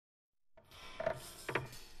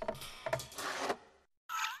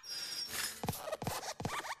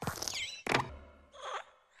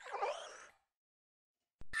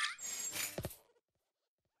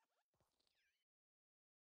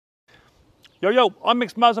Yo, I'm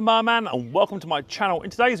Micks Mowers and Mower Man, and welcome to my channel.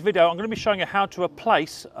 In today's video, I'm going to be showing you how to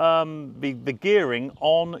replace the gearing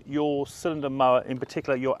on your cylinder mower, in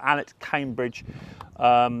particular your Allett Cambridge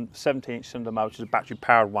 17-inch cylinder mower, which is a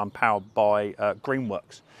battery-powered one, powered by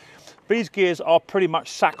Greenworks. These gears are pretty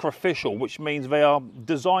much sacrificial, which means they are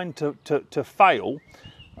designed to fail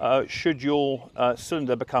should your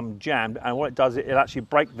cylinder become jammed, and what it does, it'll actually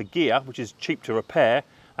break the gear, which is cheap to repair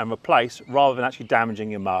and replace, rather than actually damaging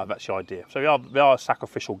your mower. That's the idea. So they are a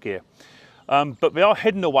sacrificial gear, but they are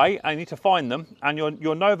hidden away, and you need to find them, and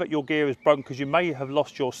you'll know that your gear is broken because you may have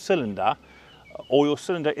lost your cylinder, or your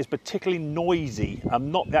cylinder is particularly noisy,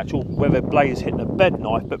 not the actual where the blade is hitting a bed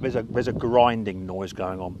knife, but there's a grinding noise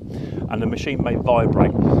going on, and the machine may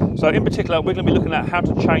vibrate. So in particular, we're going to be looking at how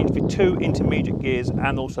to change the two intermediate gears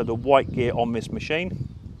and also the white gear on this machine.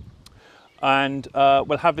 And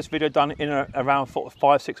we'll have this video done in around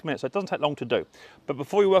 5-6 minutes, so it doesn't take long to do. But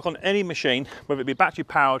before you work on any machine, whether it be battery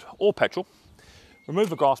powered or petrol, remove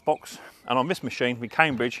the glass box, and on this machine, the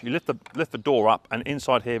Cambridge, you lift the door up, and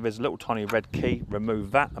inside here there's a little tiny red key. Remove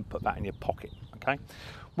that and put that in your pocket, okay?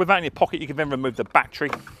 With that in your pocket, you can then remove the battery.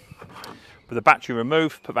 With the battery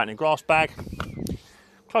removed, put that in your grass bag,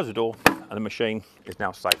 close the door, and the machine is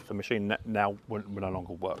now safe. The machine now will no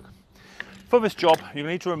longer work. For this job, you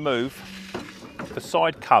need to remove the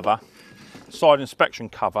side inspection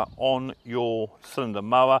cover on your cylinder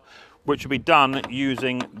mower, which will be done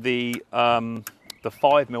using the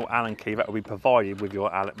 5mm Allen key that will be provided with your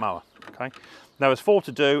Allett mower. Okay. Now there's 4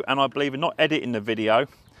 to do, and I believe in not editing the video.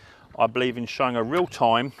 I believe in showing a real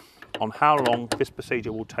time on how long this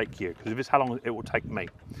procedure will take you, because this is how long it will take me.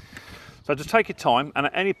 So just take your time, and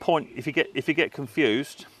at any point, if you get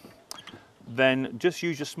confused, then just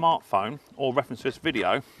use your smartphone or reference this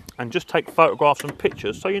video and just take photographs and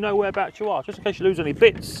pictures so you know whereabouts you are. Just in case you lose any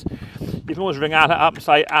bits, you can always ring Allett up and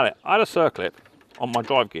say, Allett, I had a circlip on my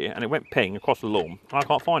drive gear and it went ping across the lawn and I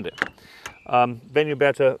can't find it. Then you'll be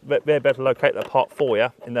able to locate that part for you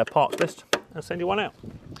in their parts list and send you one out.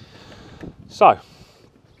 So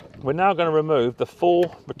we're now going to remove the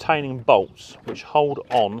 4 retaining bolts which hold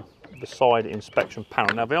on the side inspection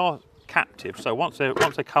panel. Now they are captive, so once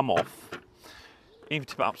they come off, even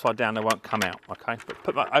if you tip it upside down, they won't come out, okay? But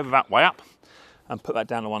put that over that way up and put that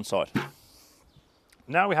down to one side.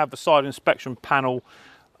 Now we have the side inspection panel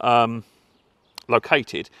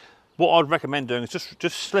located. What I'd recommend doing is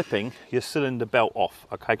just slipping your cylinder belt off,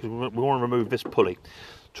 okay? Because we want to remove this pulley.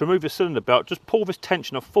 To remove the cylinder belt, just pull this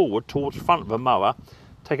tensioner forward towards the front of the mower,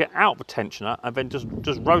 take it out of the tensioner, and then just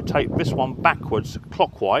rotate this one backwards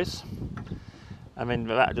clockwise, and then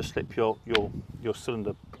that'll just slip your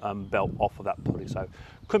cylinder belt off of that pulley. So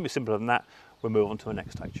couldn't be simpler than that. We'll move on to the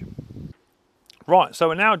next stage. Right, so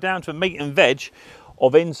we're now down to the meat and veg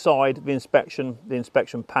of inside the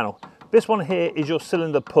inspection panel. This one here is your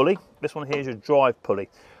cylinder pulley. This one here is your drive pulley.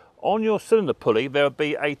 On your cylinder pulley, there will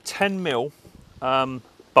be a 10mm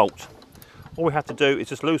bolt. All we have to do is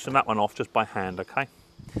just loosen that one off just by hand, okay?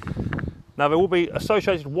 Now there will be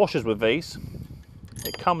associated washers with these.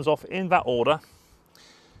 It comes off in that order.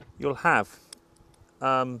 You'll have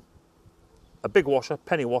a big washer,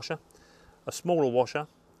 penny washer, a smaller washer,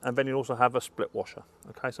 and then you'll also have a split washer.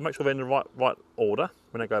 Okay, so make sure they're in the right order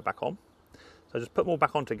when they go back on. So just put them all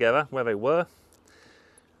back on together where they were,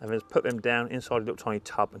 and then just put them down inside a little tiny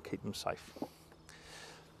tub and keep them safe.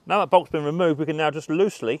 Now that bolt's been removed, we can now just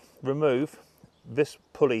loosely remove this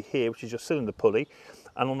pulley here, which is your cylinder pulley,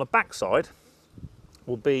 and on the back side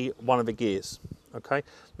will be one of the gears. Okay,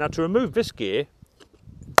 now to remove this gear,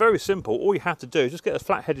 very simple. All you have to do is just get a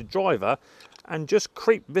flat-headed driver and just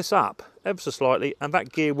creep this up ever so slightly, and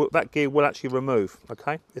that gear will actually remove.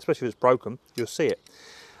 Okay, especially if it's broken, you'll see it.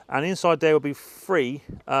 And inside there will be three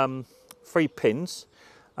pins,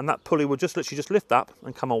 and that pulley will just literally just lift up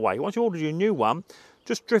and come away. Once you order your new one,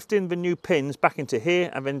 just drift in the new pins back into here,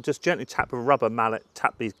 and then just gently tap with a rubber mallet,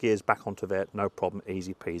 tap these gears back onto there. No problem,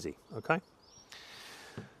 easy peasy. Okay.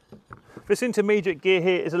 This intermediate gear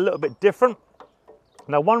here is a little bit different.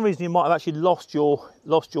 Now, one reason you might have actually lost your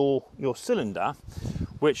cylinder,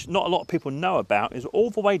 which not a lot of people know about, is all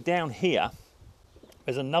the way down here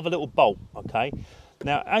there's another little bolt. Okay,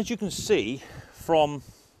 now as you can see from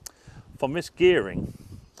this gearing,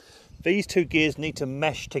 these two gears need to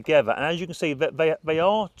mesh together, and as you can see that they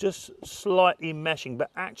are just slightly meshing, but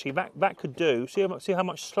actually that could do, see how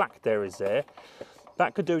much slack there is there.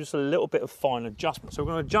 That could do just a little bit of fine adjustment. So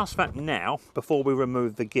we're going to adjust that now before we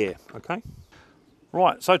remove the gear. Okay.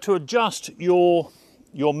 Right, so to adjust your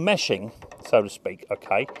meshing, so to speak,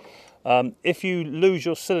 okay, if you lose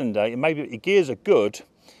your cylinder, maybe your gears are good,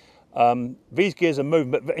 These gears are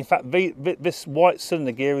moving, but in fact this white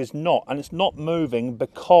cylinder gear is not, and it's not moving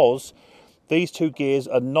because these two gears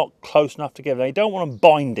are not close enough together. They don't want them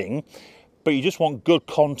binding, but you just want good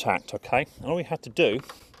contact, okay? And all you have to do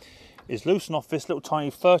is loosen off this little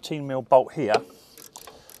tiny 13mm bolt here,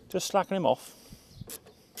 just slacken him off,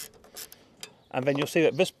 and then you'll see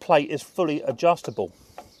that this plate is fully adjustable.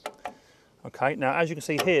 Okay, now as you can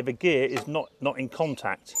see here, the gear is not in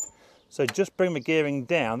contact. So just bring the gearing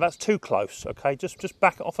down. That's too close, okay? Just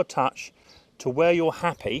back it off a touch to where you're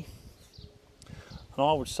happy. And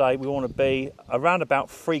I would say we want to be around about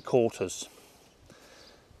 3/4.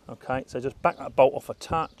 Okay, so just back that bolt off a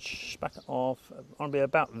touch, back it off. I want to be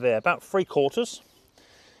about there, about 3/4.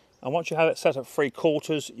 And once you have it set at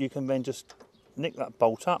 3/4, you can then just nick that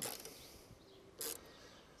bolt up.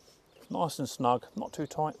 Nice and snug, not too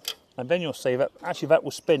tight. And then you'll see that actually that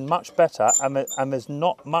will spin much better, and there's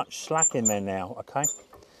not much slack in there now, okay?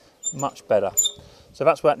 Much better. So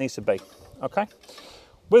that's where it needs to be, okay?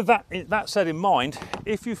 With that said in mind,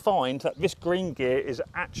 if you find that this green gear is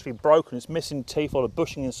actually broken, it's missing teeth or the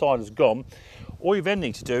bushing inside has gone, all you then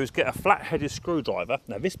need to do is get a flat-headed screwdriver.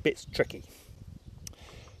 Now this bit's tricky.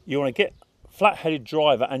 You want to get a flat-headed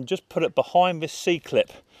driver and just put it behind this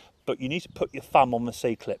C-clip, but you need to put your thumb on the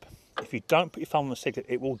C-clip. If you don't put your thumb on the C-clip,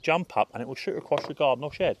 it will jump up and it will shoot across your garden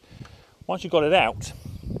or shed. Once you've got it out,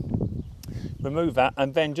 remove that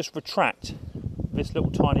and then just retract this little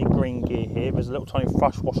tiny green gear here. There's a little tiny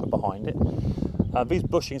brush washer behind it. These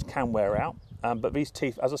bushings can wear out, but these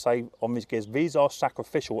teeth, as I say, on these gears, these are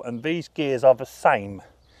sacrificial, and these gears are the same,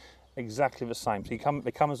 exactly the same. So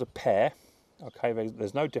they come as a pair, okay,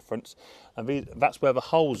 there's no difference, and that's where the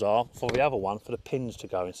holes are for the other one, for the pins to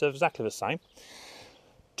go in, so exactly the same.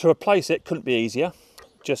 To replace it, couldn't be easier.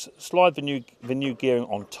 Just slide the new gearing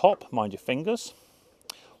on top, mind your fingers.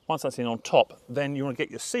 Once that's in on top, then you want to get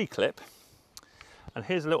your C-clip, and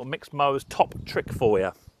here's a little Micks Mowers top trick for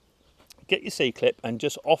you. Get your C-clip and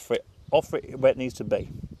just offer it where it needs to be.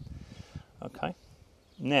 Okay.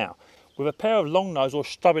 Now, with a pair of long nose or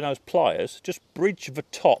stubby nose pliers, just bridge the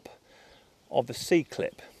top of the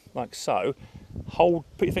C-clip, like so. Put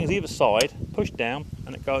your fingers either side, push down,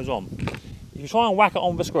 and it goes on. If you try and whack it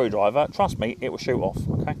on with a screwdriver, trust me, it will shoot off,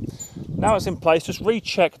 okay? Now it's in place, just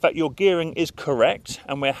recheck that your gearing is correct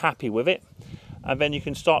and we're happy with it, and then you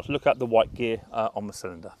can start to look at the white gear on the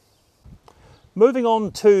cylinder. Moving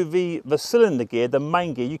on to the cylinder gear, the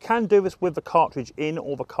main gear, you can do this with the cartridge in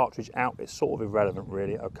or the cartridge out. It's sort of irrelevant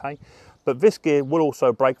really, okay? But this gear will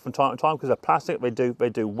also break from time to time because they're plastic, they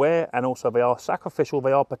do wear, and also they are sacrificial,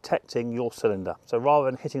 they are protecting your cylinder. So rather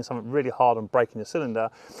than hitting something really hard and breaking the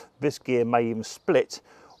cylinder, this gear may even split,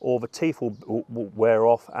 or the teeth will wear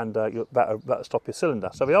off, and that'll stop your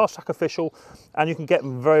cylinder. So they are sacrificial, and you can get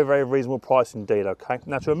them very, very reasonable price indeed, okay?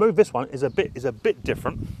 Now to remove this one is a bit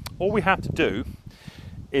different. All we have to do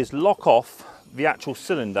is lock off the actual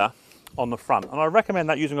cylinder on the front, and I recommend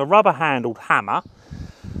that using a rubber handled hammer,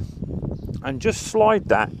 and just slide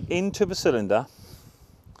that into the cylinder,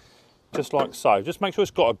 just like so. Just make sure it's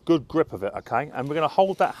got a good grip of it, okay? And we're going to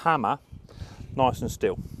hold that hammer nice and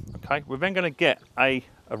still, okay? We're then going to get a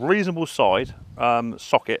reasonable size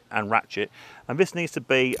socket and ratchet, and this needs to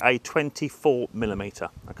be a 24mm,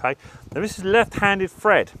 okay? Now this is left-handed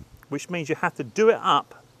thread, which means you have to do it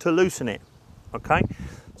up to loosen it, okay?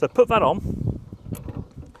 So put that on.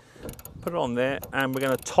 Put it on there, and we're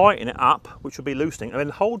going to tighten it up, which will be loosening, and then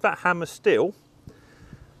hold that hammer still,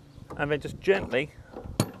 and then just gently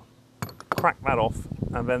crack that off,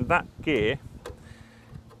 and then that gear,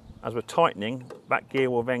 as we're tightening, that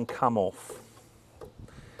gear will then come off.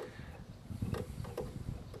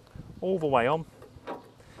 All the way on,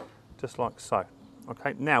 just like so.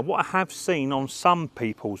 Okay, now what I have seen on some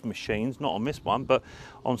people's machines, not on this one, but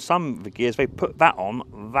on some of the gears, they put that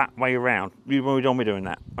on that way around. We don't want to be doing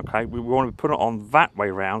that, okay? We want to put it on that way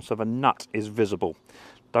around so the nut is visible.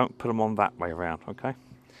 Don't put them on that way around, okay?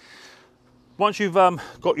 Once you've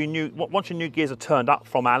got your new gears are turned up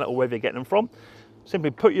from Allett or wherever you're getting them from,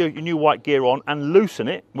 simply put your new white gear on and loosen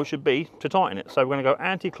it, which would be to tighten it. So we're going to go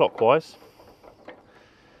anti-clockwise.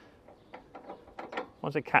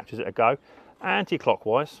 Once it catches it, a go.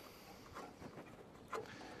 Anti-clockwise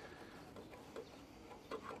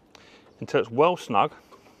until it's well snug.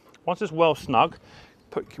 Once it's well snug,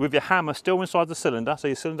 put with your hammer still inside the cylinder so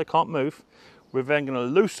your cylinder can't move. We're then going to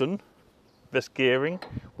loosen this gearing,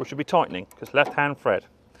 which will be tightening because left-hand thread.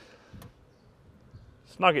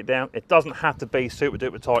 Snug it down. It doesn't have to be super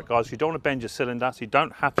duper tight, guys. You don't want to bend your cylinder, so you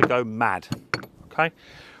don't have to go mad. Okay.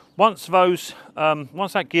 Once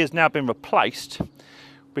that gear's now been replaced,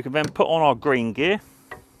 we can then put on our green gear,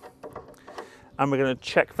 and we're going to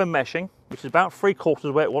check for meshing, which is about 3/4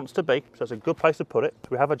 of where it wants to be, so that's a good place to put it.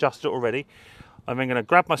 We have adjusted it already. I'm then going to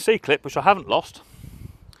grab my C-clip, which I haven't lost.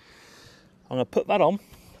 I'm going to put that on,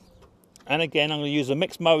 and again I'm going to use a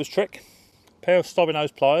Micks Mowers trick, pair of stubby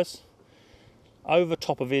nose pliers over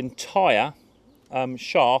top of the entire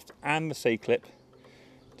shaft and the C-clip.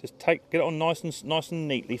 Just get it on nice and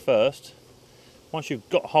neatly first. Once you've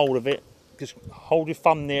got hold of it, just hold your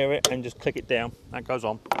thumb near it and just click it down. That goes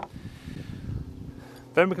on.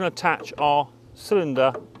 Then we can attach our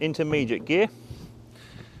cylinder intermediate gear,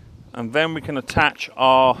 and then we can attach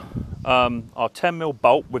our 10mm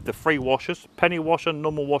bolt with the 3 washers: penny washer,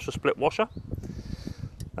 normal washer, split washer.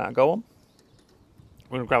 That'll go on.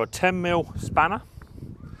 We're going to grab a 10mm spanner.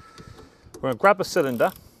 We're going to grab the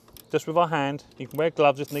cylinder just with our hand. You can wear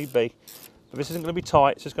gloves if need be, but this isn't going to be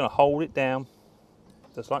tight. It's just going to hold it down,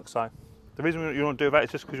 just like so. The reason you want to do that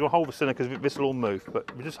is just because you'll hold the cylinder, because this will all move,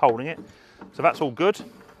 but we're just holding it. So that's all good.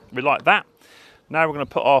 We like that. Now we're going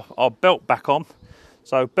to put our belt back on.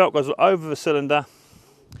 So belt goes over the cylinder,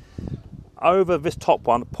 over this top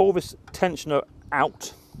one, pull this tensioner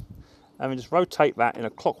out, and then just rotate that in a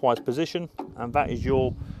clockwise position, and that is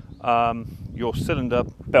your cylinder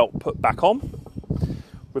belt put back on.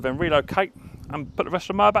 We then relocate and put the rest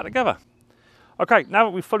of the mower back together. Okay, now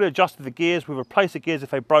that we've fully adjusted the gears, we've replaced the gears if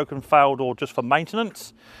they've broken, failed, or just for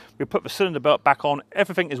maintenance. We put the cylinder belt back on.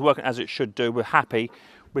 Everything is working as it should do. We're happy.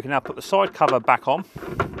 We can now put the side cover back on.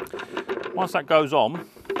 Once that goes on,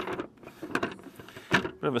 a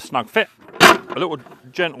bit of a snug fit, a little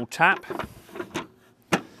gentle tap.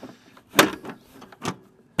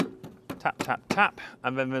 Tap, tap, tap.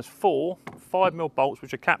 And then there's 4 5mm bolts,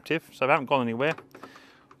 which are captive, so they haven't gone anywhere.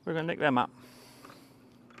 We're going to nick them up.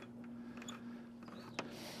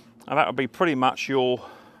 And that will be pretty much your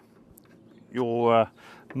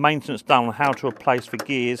maintenance done on how to replace the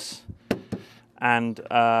gears and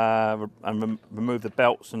remove the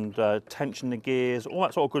belts and tension the gears, all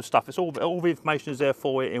that sort of good stuff. It's all the information is there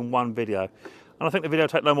for you in one video. And I think the video will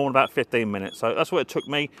take no more than about 15 minutes. So that's what it took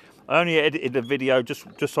me. I only edited the video just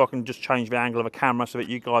so I can just change the angle of the camera so that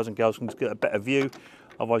you guys and girls can just get a better view.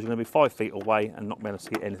 Otherwise you're going to be 5 feet away and not be able to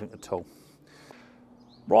see anything at all.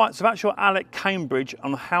 Right, so that's your Allett Cambridge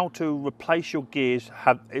on how to replace your gears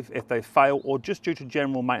if they fail or just due to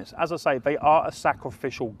general maintenance. As I say, they are a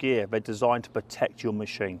sacrificial gear. They're designed to protect your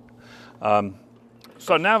machine.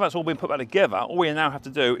 So now that's all been put back together, all we now have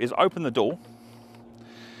to do is open the door,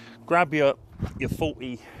 grab your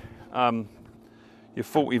 40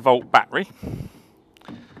 volt battery,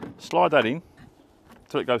 slide that in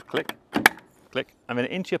till it goes click, click, and then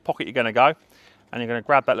into your pocket you're going to go, and you're going to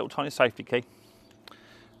grab that little tiny safety key.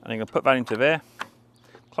 And you're going to put that into there,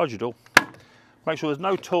 close your door, make sure there's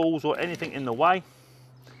no tools or anything in the way,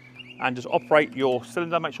 and just operate your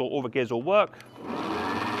cylinder, make sure all the gears will work.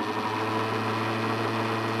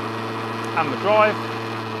 And the drive,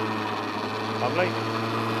 lovely.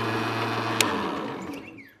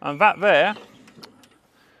 And that there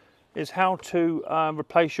is how to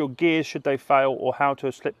replace your gears should they fail, or how to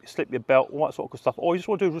slip your belt, all that sort of good stuff. Or you just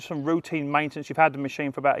want to do some routine maintenance. You've had the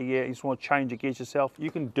machine for about a year, you just want to change your gears yourself, you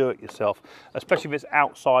can do it yourself, especially if it's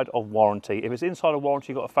outside of warranty. If it's inside of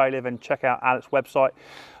warranty, you've got a failure, then check out Allett's website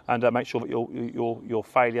and make sure that your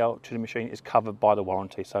failure to the machine is covered by the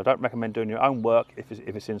warranty. So I don't recommend doing your own work if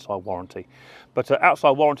it's inside warranty. But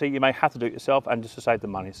outside warranty, you may have to do it yourself, and just to save the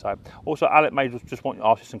money. So also, Allett may just want to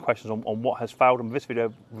ask you some questions on what has failed, and this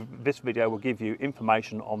video will give you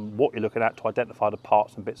information on what you're looking at to identify the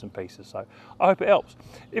parts and bits and pieces. So I hope it helps.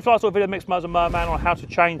 If you like the video Micks Mowers and Mower Man on how to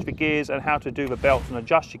change the gears and how to do the belts and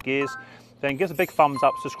adjust your gears, then give us a big thumbs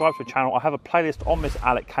up, subscribe to the channel. I have a playlist on this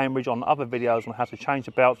Allett Cambridge on other videos on how to change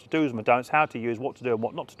the belts, do's and don'ts, how to use, what to do and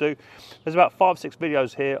what not to do. There's about 5 or 6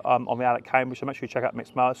 videos here on the Allett Cambridge, so make sure you check out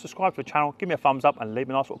Micks Mowers. Subscribe to the channel, give me a thumbs up and leave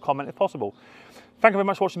me a nice little comment if possible. Thank you very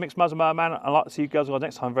much for watching Micks Mowers and Mower Man. I'd like to see you guys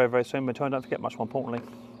next time very, very soon. But don't forget, much more importantly,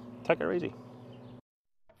 take it easy.